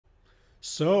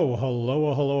So,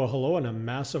 hello, and a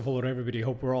massive hello to everybody.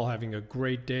 Hope we're all having a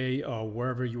great day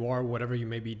wherever you are, whatever you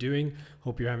may be doing.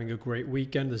 Hope you're having a great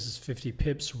weekend. This is 50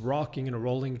 Pips, rocking and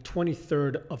rolling,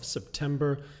 23rd of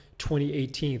September,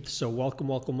 2018. So,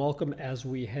 welcome as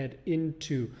we head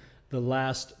into the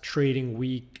last trading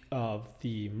week of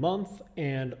the month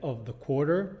and of the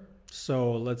quarter.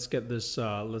 So, let's get this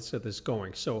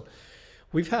going. So,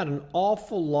 we've had an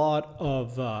awful lot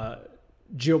of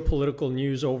geopolitical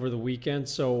news over the weekend,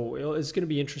 so it's going to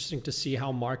be interesting to see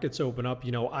how markets open up.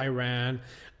 You know, Iran,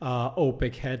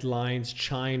 OPEC headlines,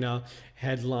 China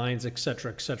headlines,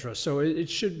 etc., etc. So it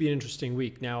should be an interesting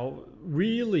week. Now,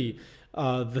 really,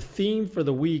 the theme for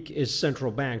the week is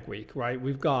central bank week, right?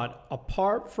 We've got,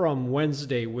 apart from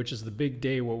Wednesday, which is the big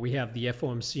day where we have the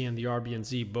FOMC and the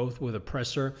RBNZ both with a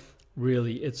presser.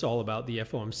 Really, it's all about the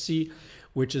FOMC,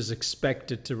 which is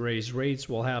expected to raise rates.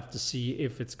 We'll have to see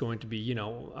if it's going to be, a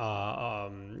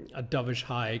dovish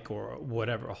hike or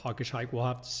whatever, a hawkish hike. We'll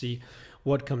have to see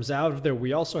what comes out of there.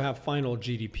 We also have final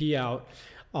GDP out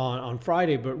on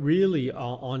Friday, but really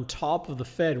on top of the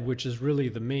Fed, which is really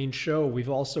the main show,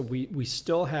 we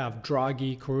still have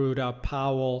Draghi, Kuruda,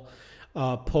 Powell,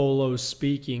 Polo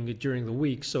speaking during the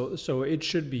week. So it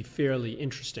should be fairly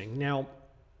interesting. Now,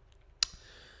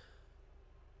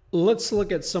 let's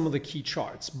look at some of the key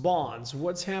charts. Bonds,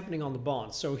 what's happening on the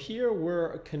bonds? So here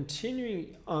we're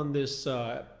continuing on this,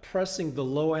 pressing the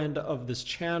low end of this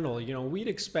channel. You know, we'd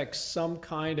expect some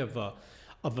kind of a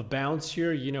bounce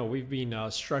here. You know, we've been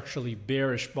structurally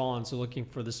bearish bonds looking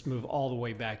for this move all the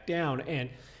way back down.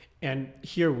 And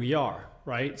here we are,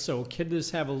 right? So could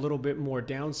this have a little bit more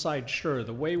downside? Sure.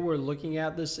 The way we're looking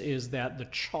at this is that the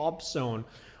chop zone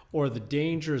or the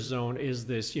danger zone is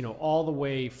this, you know, all the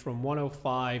way from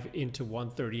 105 into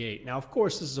 138. Now, of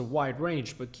course, this is a wide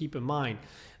range, but keep in mind,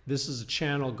 this is a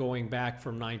channel going back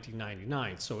from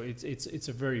 1999. So it's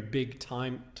a very big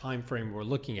time frame we're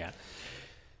looking at.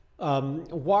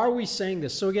 Why are we saying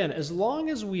this? So again, as long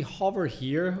as we hover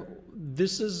here,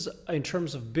 this is, in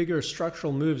terms of bigger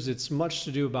structural moves, it's much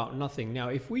to do about nothing. Now,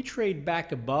 if we trade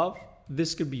back above,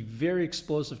 this could be very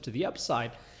explosive to the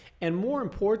upside. And more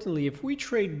importantly, if we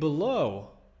trade below,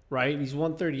 right, these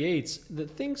 138s, the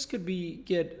things could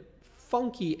get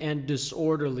funky and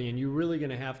disorderly, and you're really going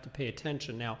to have to pay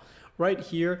attention. Now, right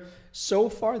here, so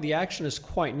far the action is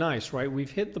quite nice, right?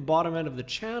 We've hit the bottom end of the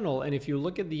channel, and if you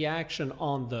look at the action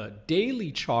on the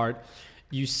daily chart,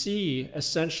 you see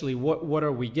essentially what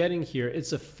are we getting here?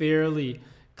 It's a fairly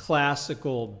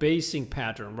classical basing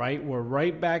pattern, right? We're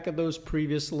right back at those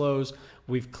previous lows.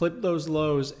 We've clipped those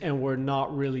lows and we're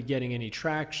not really getting any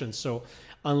traction. So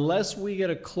unless we get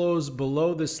a close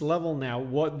below this level now,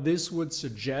 what this would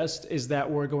suggest is that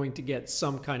we're going to get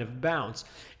some kind of bounce.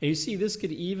 And you see this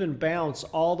could even bounce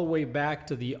all the way back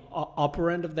to the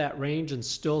upper end of that range and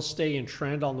still stay in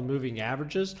trend on the moving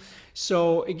averages.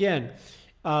 So again,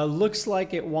 looks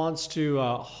like it wants to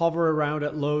hover around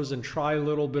at lows and try a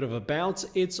little bit of a bounce.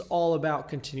 It's all about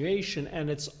continuation, and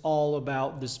it's all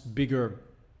about this bigger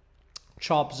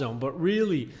chop zone. But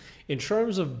really, in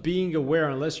terms of being aware,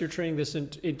 unless you're trading this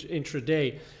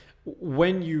intraday,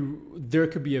 there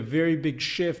could be a very big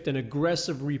shift and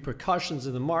aggressive repercussions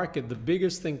in the market. The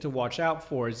biggest thing to watch out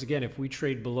for is, again, if we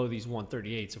trade below these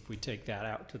 138s, if we take that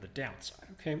out to the downside.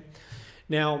 Okay.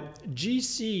 Now,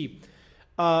 GC.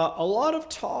 A lot of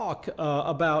talk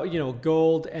about, you know,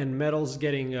 gold and metals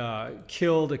getting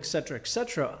killed, etc.,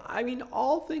 etc. I mean,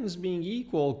 all things being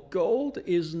equal, gold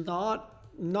is not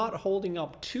holding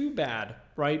up too bad,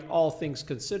 right? All things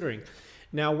considering.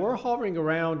 Now we're hovering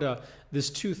around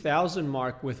this 2,000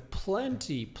 mark with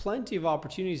plenty of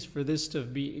opportunities for this to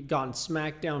have gotten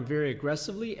smacked down very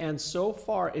aggressively, and so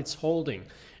far it's holding.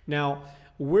 Now,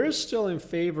 we're still in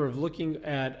favor of looking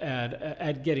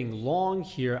at getting long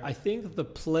here. I think the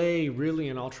play really,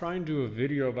 and I'll try and do a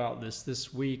video about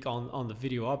this week on the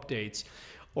video updates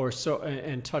or so,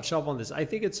 and touch up on this. I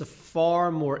think it's a far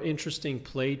more interesting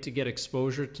play to get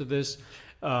exposure to this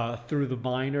through the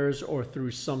miners or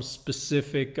through some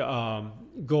specific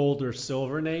gold or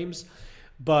silver names.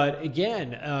 But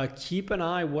again, keep an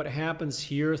eye what happens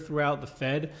here throughout the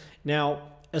Fed. Now,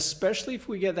 especially if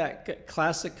we get that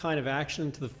classic kind of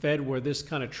action to the Fed where this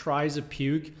kind of tries a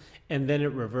puke and then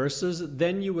it reverses,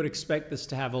 then you would expect this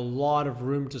to have a lot of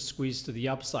room to squeeze to the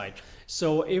upside.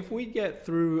 So if we get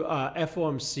through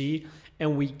FOMC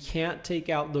and we can't take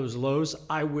out those lows,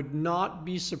 I would not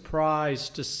be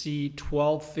surprised to see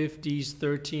 1250s,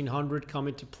 1300 come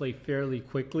into play fairly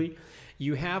quickly.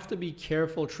 You have to be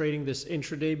careful trading this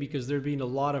intraday because there have been a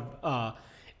lot of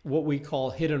what we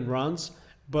call hit and runs.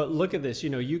 But look at this, you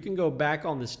know, you can go back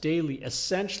on this daily,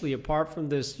 essentially apart from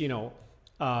this, you know,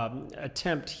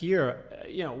 attempt here,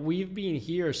 you know, we've been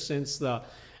here since the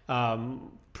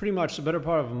pretty much the better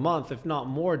part of a month, if not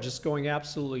more, just going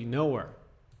absolutely nowhere.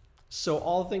 So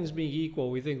all things being equal,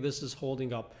 we think this is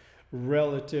holding up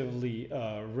relatively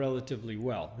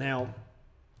well. Now,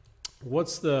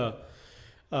 what's the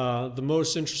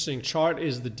most interesting chart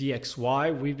is the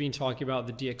DXY. We've been talking about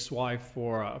the DXY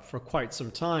for quite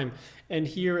some time, and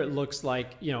here it looks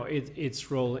like, you know,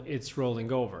 it's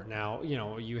rolling over. Now, you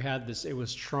know, you had this, it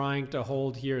was trying to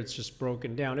hold here, it's just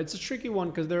broken down. It's a tricky one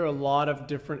because there are a lot of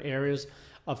different areas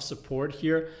of support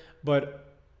here, but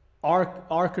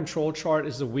our control chart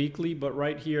is the weekly, but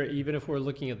right here, even if we're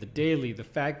looking at the daily, the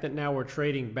fact that now we're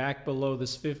trading back below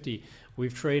this 50,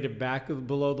 we've traded back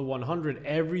below the 100,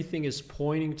 everything is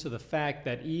pointing to the fact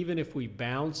that even if we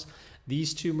bounce,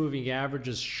 these two moving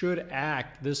averages should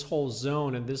act, this whole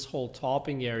zone and this whole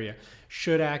topping area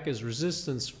should act as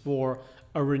resistance for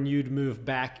a renewed move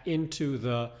back into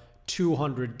the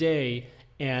 200-day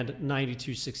and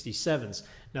 92.67s.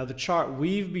 Now, the chart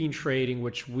we've been trading,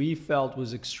 which we felt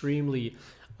was extremely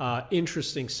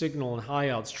interesting signal and high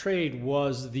outs trade,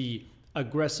 was the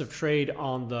aggressive trade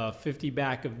on the 50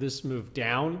 back of this move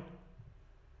down,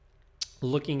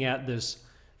 looking at this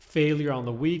failure on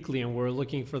the weekly, and we're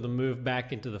looking for the move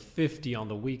back into the 50 on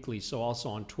the weekly. So also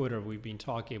on Twitter, we've been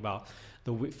talking about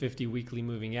the 50 weekly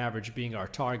moving average being our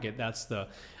target. That's the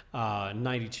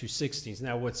 92.60s.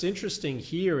 Now, what's interesting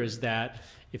here is that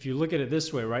if you look at it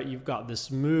this way, right, you've got this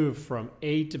move from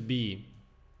A to B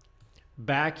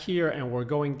back here, and we're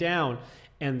going down,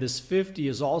 and this 50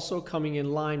 is also coming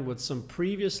in line with some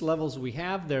previous levels we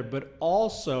have there, but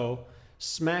also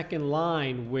smack in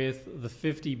line with the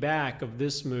 50 back of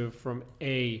this move from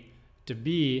A to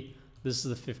B. This is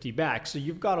the 50 back. So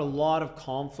you've got a lot of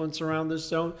confluence around this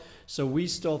zone. So we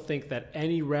still think that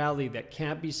any rally that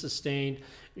can't be sustained,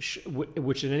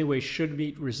 which in any way should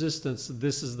meet resistance,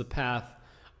 this is the path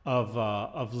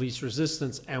of least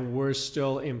resistance, and we're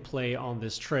still in play on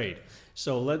this trade.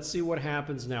 So let's see what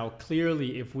happens now.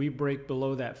 Clearly, if we break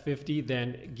below that 50,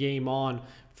 then game on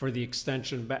for the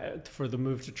extension, for the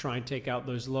move to try and take out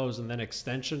those lows and then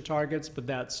extension targets, but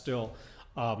that's still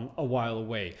a while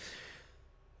away.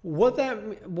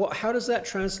 How does that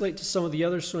translate to some of the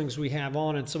other swings we have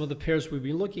on and some of the pairs we've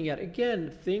been looking at? Again,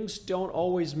 things don't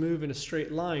always move in a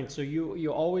straight line, so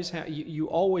you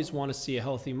always want to see a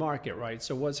healthy market, right?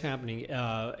 So what's happening?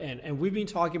 And we've been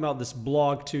talking about this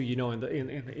blog too, you know,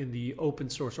 in the open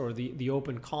source or the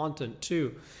open content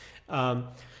too.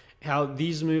 How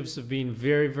these moves have been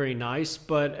very, very nice,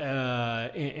 but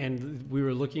and we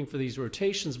were looking for these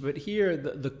rotations, but here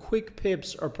the quick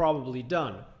pips are probably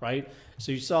done, right?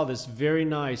 So you saw this very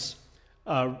nice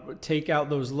take out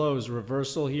those lows,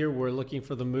 reversal here. We're looking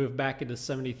for the move back into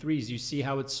 73s. You see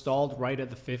how it's stalled right at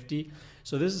the 50.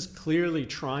 So this is clearly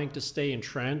trying to stay in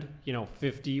trend, you know,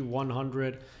 50,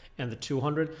 100, and the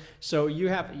 200. So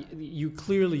you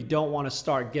clearly don't want to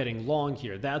start getting long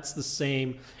here. That's the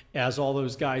same as all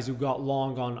those guys who got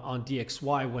long on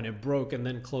DXY when it broke and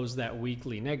then closed that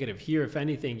weekly negative. Here, if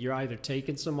anything, you're either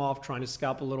taking some off, trying to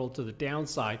scalp a little to the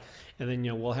downside, and then,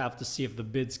 you know, we'll have to see if the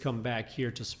bids come back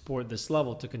here to support this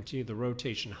level to continue the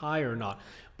rotation higher or not.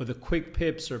 But the quick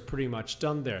pips are pretty much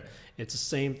done there. It's the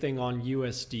same thing on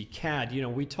USD CAD. You know,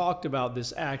 we talked about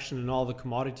this action in all the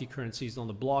commodity currencies on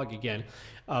the blog again.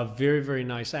 Very, very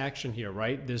nice action here,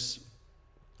 right? This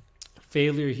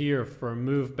failure here for a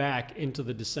move back into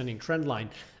the descending trend line,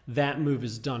 that move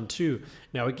is done too.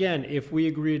 Now again, if we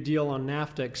agree a deal on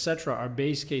NAFTA, etc., our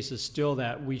base case is still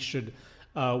that we should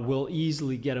will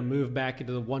easily get a move back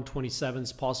into the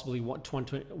 127s, possibly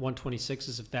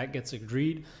 126s if that gets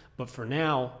agreed. But for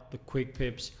now, the quick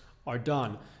pips are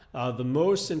done. The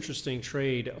most interesting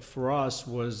trade for us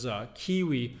was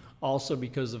Kiwi, also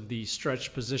because of the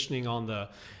stretch positioning on the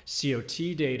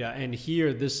COT data. And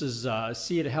here, this is,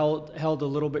 see it held a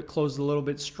little bit, closed a little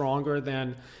bit stronger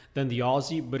than the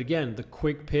Aussie. But again, the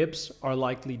quick pips are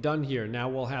likely done here. Now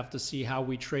we'll have to see how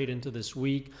we trade into this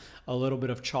week. A little bit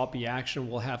of choppy action.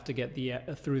 We'll have to get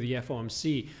through the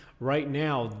FOMC. Right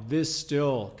now, this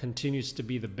still continues to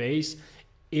be the base.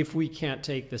 If we can't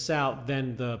take this out,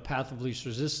 then the path of least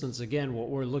resistance, again, what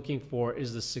we're looking for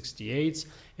is the 68s.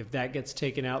 If that gets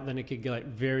taken out, then it could get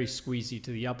very squeezy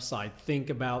to the upside. Think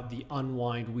about the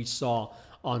unwind we saw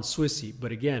on Swissy.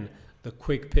 But again, the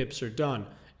quick pips are done.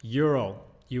 Euro,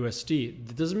 USD.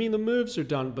 That doesn't mean the moves are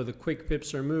done, but the quick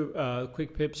pips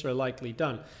are likely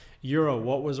done. Euro,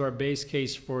 what was our base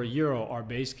case for Euro? Our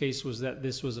base case was that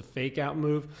this was a fake out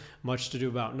move, much to do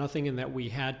about nothing, and that we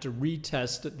had to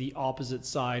retest the opposite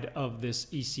side of this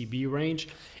ECB range.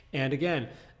 And again,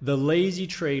 the lazy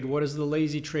trade, what has the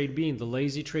lazy trade been? The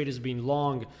lazy trade has been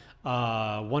long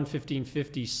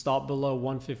 115.50, stop below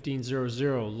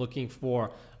 115.00, looking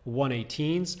for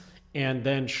 118s, and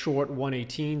then short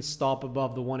 118, stop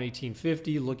above the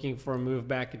 118.50, looking for a move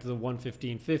back into the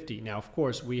 115.50. Now, of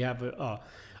course, we have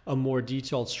a more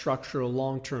detailed structural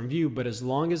long-term view, but as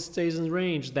long as it stays in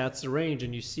range, that's the range.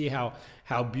 And you see how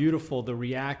beautiful the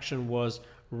reaction was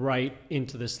right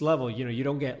into this level. You know, you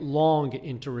don't get long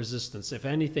into resistance. If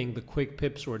anything, the quick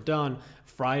pips were done.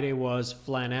 Friday was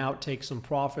flan out, take some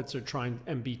profits, or try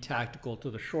and be tactical to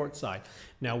the short side.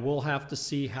 Now we'll have to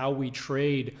see how we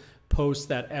trade post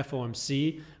that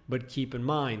FOMC, but keep in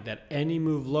mind that any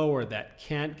move lower that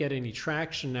can't get any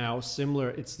traction now, similar,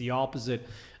 it's the opposite.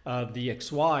 The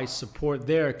XY support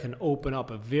there can open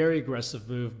up a very aggressive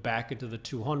move back into the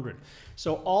 200.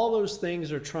 So all those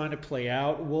things are trying to play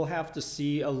out. We'll have to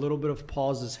see. A little bit of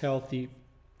pause is healthy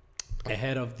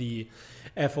ahead of the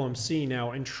FOMC.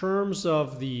 Now, in terms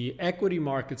of the equity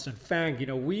markets and FANG, you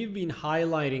know, we've been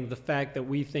highlighting the fact that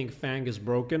we think FANG is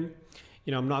broken.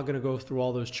 You know, I'm not going to go through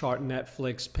all those charts,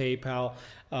 Netflix, PayPal,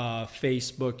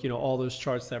 Facebook, you know, all those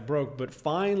charts that broke. But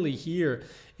finally here,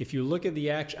 if you look at the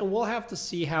action, and we'll have to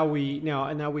see how we,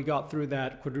 now we got through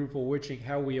that quadruple witching,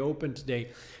 how we open today.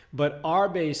 But our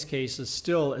base case is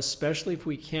still, especially if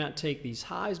we can't take these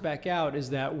highs back out, is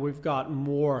that we've got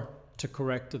more to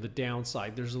correct to the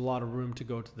downside. There's a lot of room to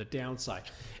go to the downside.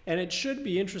 And it should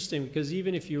be interesting because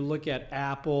even if you look at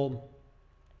Apple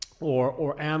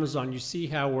or Amazon, you see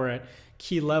how we're at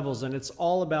key levels, and it's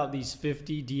all about these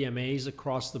 50 DMAs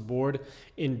across the board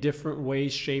in different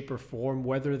ways, shape, or form,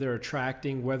 whether they're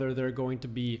attracting, whether they're going to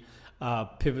be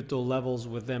pivotal levels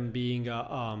with them being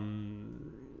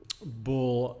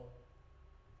bull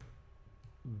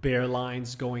bear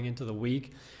lines going into the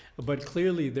week. But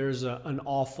clearly there's an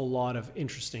awful lot of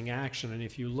interesting action. And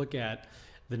if you look at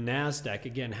the NASDAQ,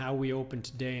 again, how we open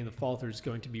today and the fall through is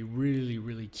going to be really,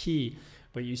 really key.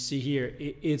 But you see here,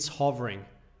 it's hovering.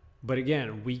 But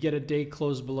again, we get a day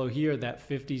close below here, that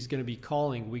 50 is going to be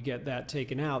calling. We get that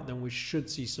taken out, then we should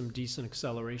see some decent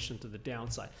acceleration to the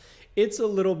downside. It's a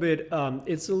little bit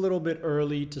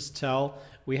early to tell.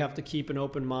 We have to keep an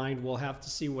open mind. We'll have to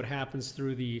see what happens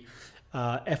through the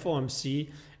FOMC.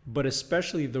 But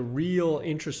especially the real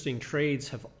interesting trades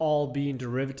have all been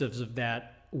derivatives of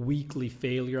that weekly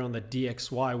failure on the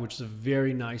DXY, which is a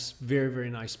very nice, very,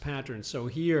 very nice pattern. So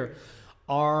here,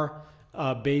 our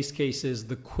base case is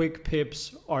the quick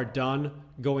pips are done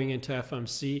going into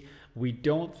FOMC. We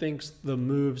don't think the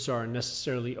moves are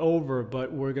necessarily over,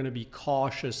 but we're going to be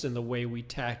cautious in the way we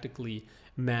tactically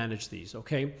manage these,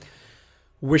 okay?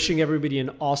 Wishing everybody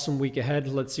an awesome week ahead.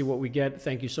 Let's see what we get.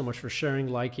 Thank you so much for sharing,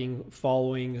 liking,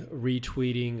 following,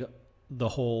 retweeting, the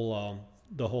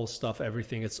whole stuff,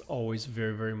 everything. It's always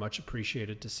very, very much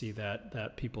appreciated to see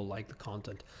that people like the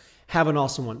content. Have an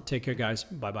awesome one. Take care, guys.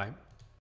 Bye-bye.